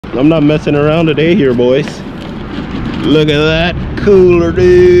I'm not messing around today here, boys. Look at that cooler,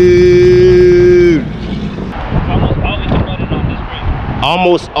 dude.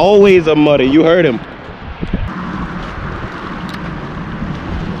 Almost always a muddy. You heard him.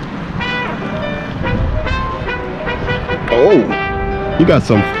 Oh, you got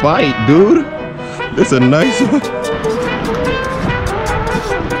some fight, dude. This is a nice one.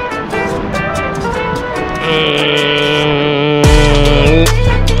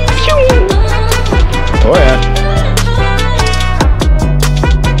 Oh yeah.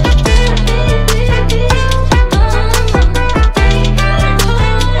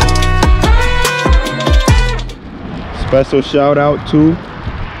 Special shout out to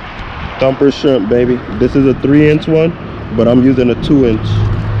Thumper shrimp, baby. This is a 3-inch one, but I'm using a 2-inch.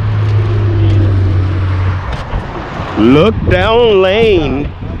 Look down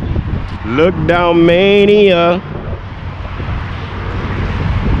lane. Look down mania.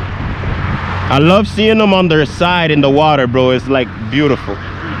 I love seeing them on their side in the water, bro. It's like beautiful.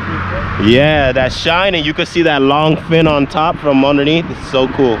 Yeah, that shine, and you can see that long fin on top from underneath. It's so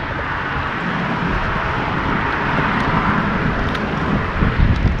cool.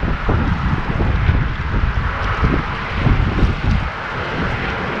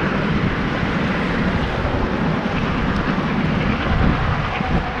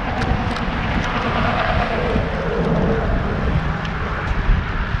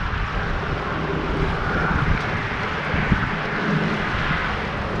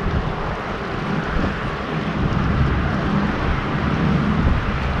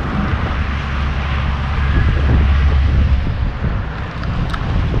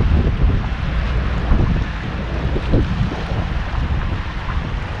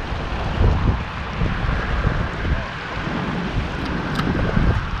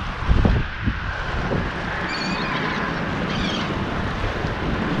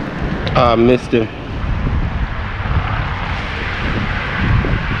 I missed him.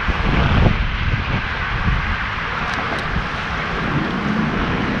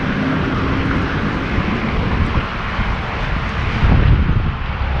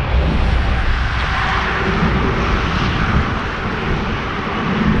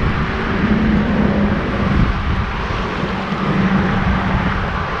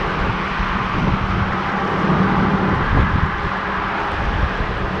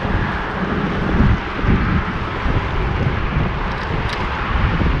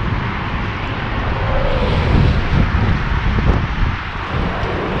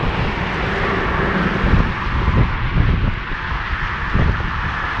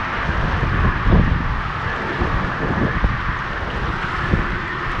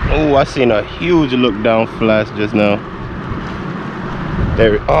 Oh, I seen a huge look down flash just now.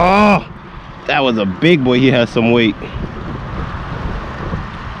 There. Oh, that was a big boy. He has some weight.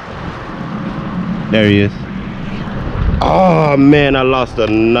 There he is. Oh man, I lost a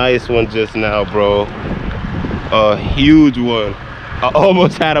nice one just now, bro. A huge one. I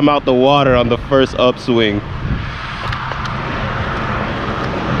almost had him out the water on the first upswing.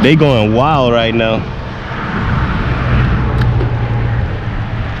 They going wild right now.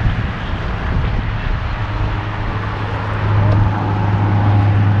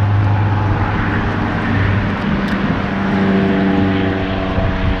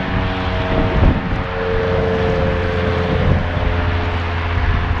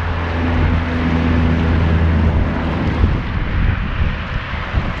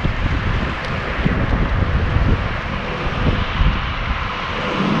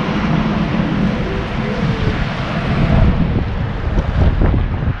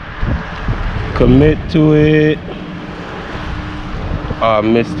 Commit to it. Oh, I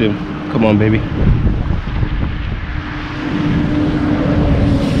missed him. Come on, baby.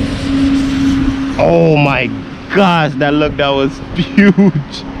 Oh my gosh, that was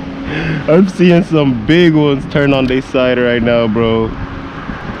huge. I'm seeing some big ones turn on their side right now, bro.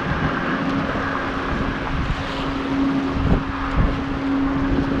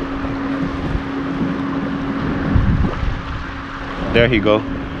 There he go.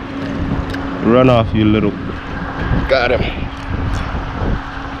 Run off, you little. Got him.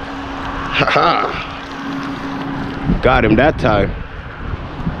 Haha. Got him that time.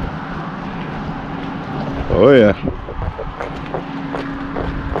 Oh yeah.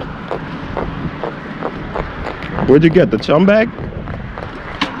 Where'd you get the chum bag?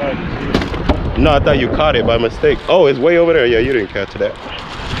 No, I thought you caught it by mistake. Oh, it's way over there. Yeah, you didn't catch that.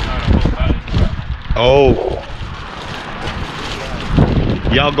 Oh.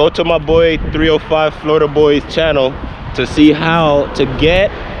 Y'all go to my boy 305 Florida Boys channel to see how to get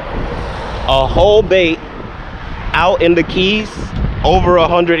a whole bait out in the Keys over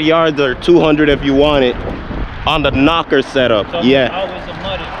 100 yards or 200 if you want it on the knocker setup. So yeah. Always a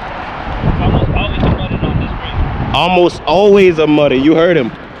mudded. Almost always a mudded on this rig. Almost always a muddy. You heard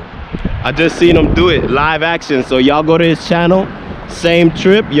him. I just seen him do it live action. So y'all go to his channel, same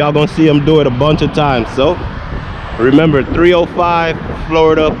trip, y'all gonna see him do it a bunch of times. So remember, 305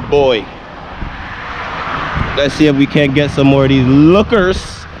 Florida boy. Let's see if we can't get some more of these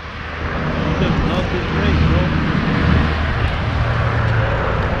lookers.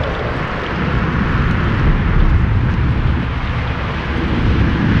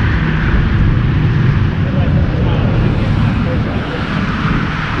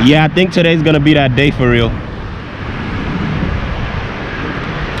 Yeah, I think today's gonna be that day for real.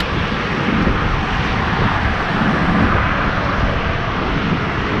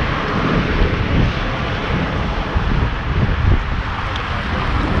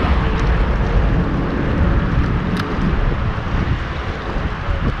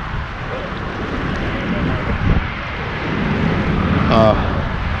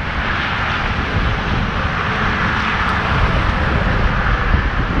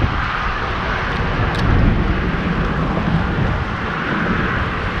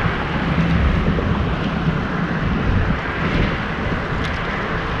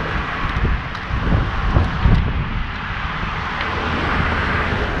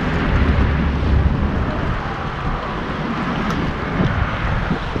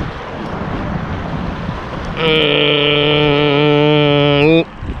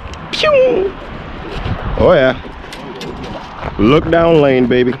 Pew! Oh yeah. Look down lane,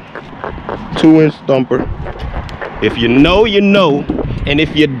 baby. 2-inch thumper. If you know, you know. And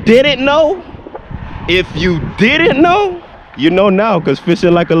if you didn't know, you know now, because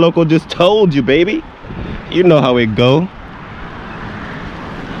Fishing Like a Local just told you, baby. You know how it go.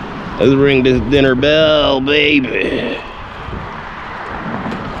 Let's ring this dinner bell, baby.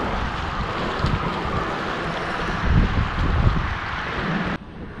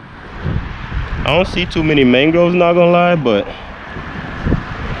 I don't see too many mangroves, not gonna lie, but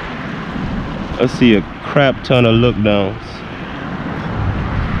I see a crap ton of look downs.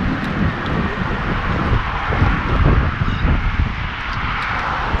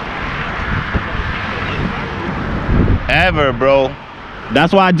 Ever, bro.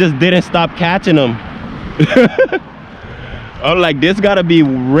 That's why I just didn't stop catching them. I'm like, this gotta be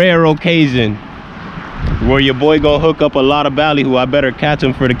rare occasion where your boy gonna hook up a lot of ballyhoo. I better catch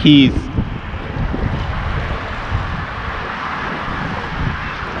him for the keys.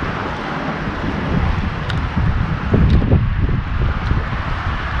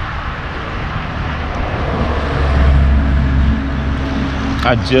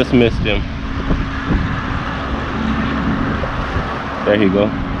 I just missed him. There he go.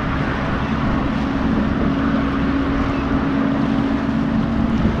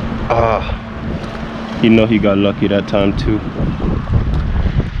 You know he got lucky that time too.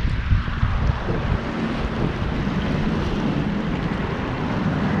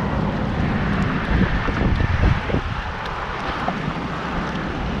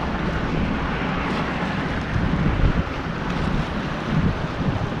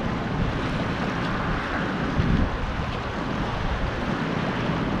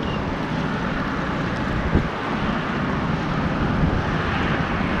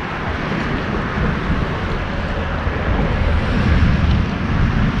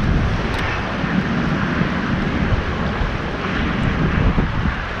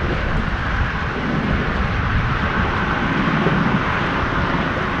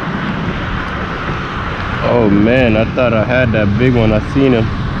 Oh man, I thought I had that big one. I seen him.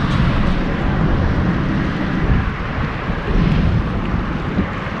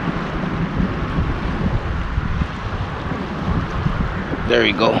 There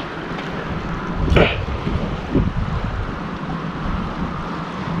you go.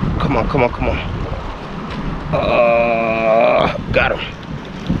 Come on, come on, come on. Got him.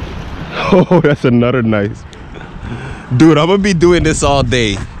 Oh, that's another nice. Dude, I'm gonna be doing this all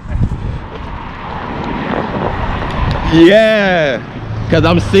day. Yeah, because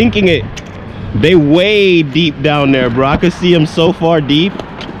I'm sinking it. They way deep down there, bro. I could see them so far deep.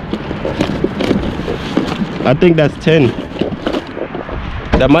 I think that's 10.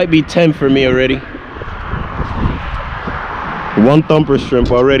 That might be 10 for me already. One thumper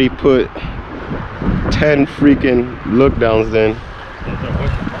shrimp already put 10 freaking look downs in.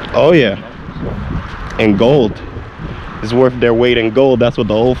 Oh yeah. And gold. It's worth their weight in gold. That's what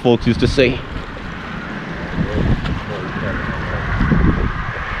the old folks used to say.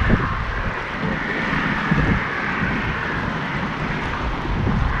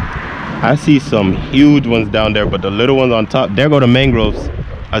 I see some huge ones down there, but the little ones on top, there go the mangroves.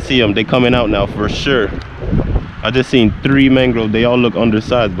 I see them, they coming out now for sure. I just seen 3 mangroves, they all look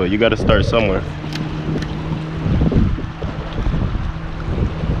undersized, but you gotta start somewhere.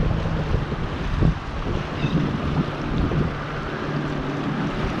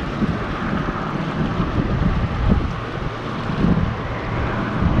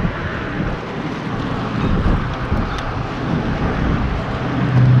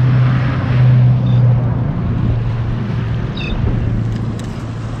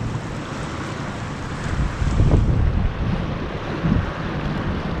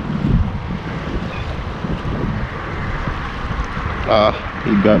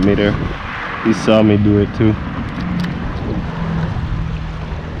 He got me there. He saw me do it too.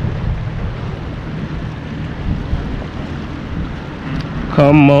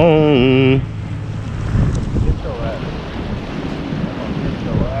 Come on. Get your ass. Get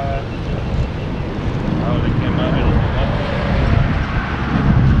your ass. Oh, they came out here looking up.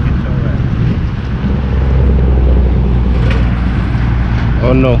 Get your ass.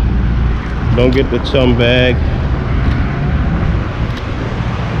 Oh no. Don't get the chum bag.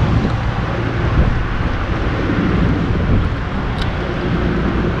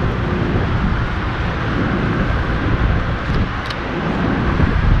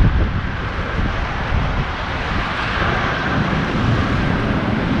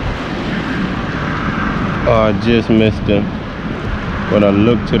 Oh, I just missed him. When I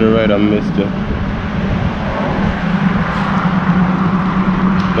looked to the right, I missed him.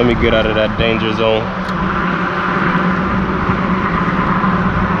 Let me get out of that danger zone.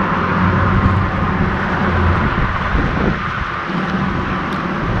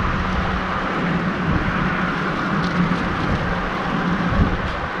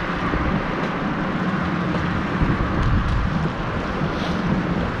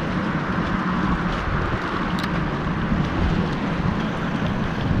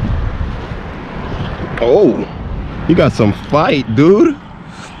 Oh, you got some fight, dude.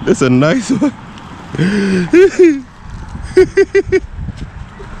 This is a nice one.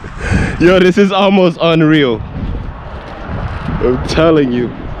 Yo, this is almost unreal. I'm telling you.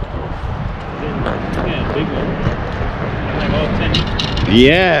 Yeah, big one. Like all 10.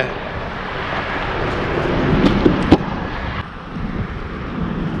 Yeah.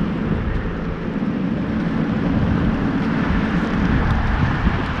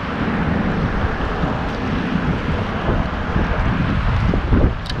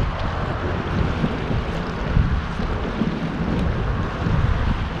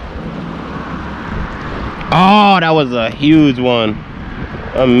 Oh, that was a huge one.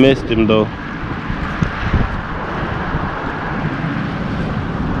 I missed him though.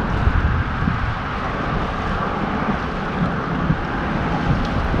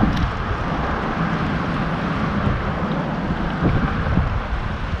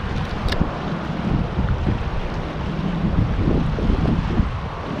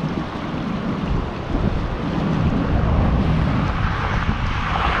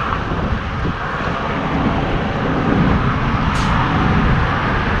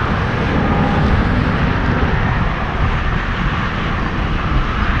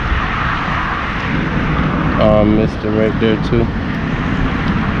 Oh, I missed it right there too.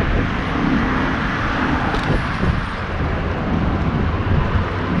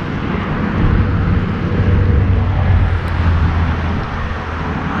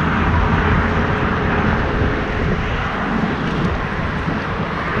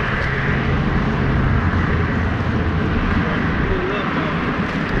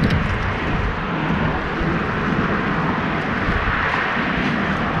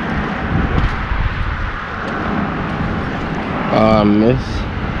 I miss.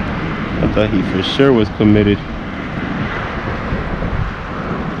 I thought he for sure was committed.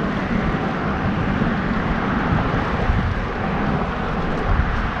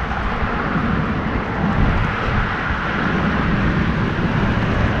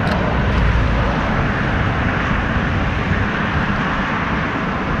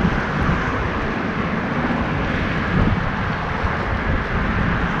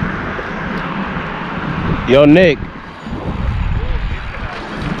 Yo, Nick.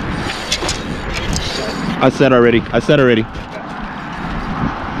 I said already.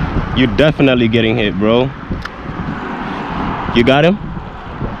 You're definitely getting hit, bro. You got him?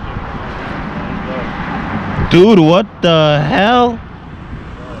 Dude, what the hell?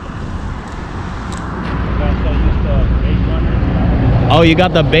 Oh, you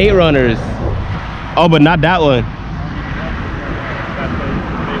got the bait runners. Oh, but not that one.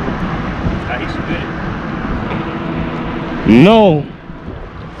 No.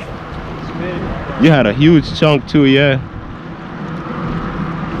 You had a huge chunk too, yeah.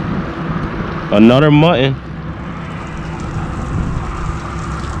 Another mutton.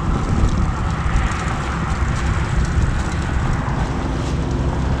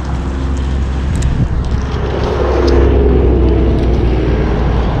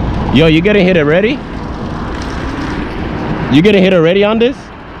 Yo, you getting hit already? You getting hit already on this?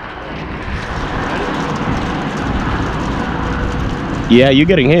 Yeah, you're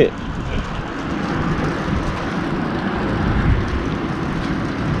getting hit.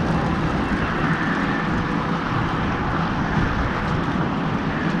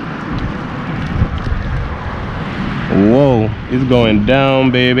 Whoa, it's going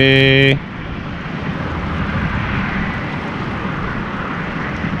down, baby.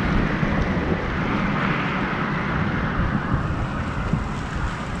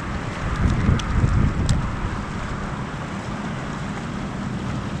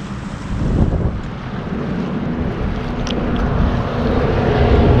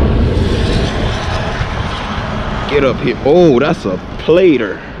 Get up here. Oh, that's a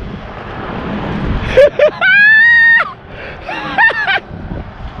plater.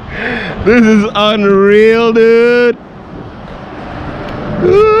 This is unreal, dude.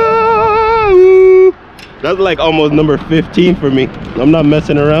 Ooh. That's like almost number 15 for me. I'm not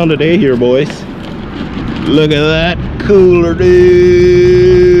messing around today here, boys. Look at that cooler, dude.